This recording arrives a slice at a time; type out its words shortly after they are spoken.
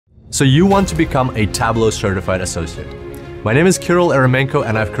So you want to become a Tableau certified associate. My name is Kirill Eremenko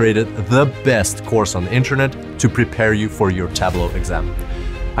and I've created the best course on the internet to prepare you for your Tableau exam.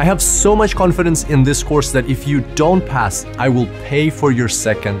 I have so much confidence in this course that if you don't pass, I will pay for your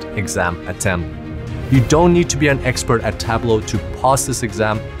second exam attempt. You don't need to be an expert at Tableau to pass this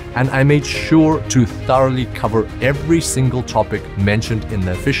exam, and I made sure to thoroughly cover every single topic mentioned in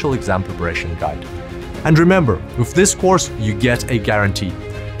the official exam preparation guide. And remember, with this course, you get a guarantee.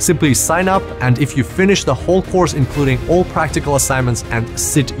 Simply sign up, and if you finish the whole course, including all practical assignments, and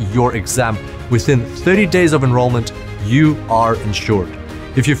sit your exam within 30 days of enrollment, you are insured.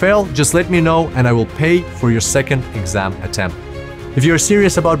 If you fail, just let me know and I will pay for your second exam attempt. If you're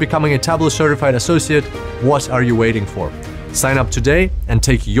serious about becoming a Tableau certified associate, what are you waiting for? Sign up today and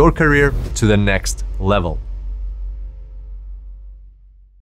take your career to the next level.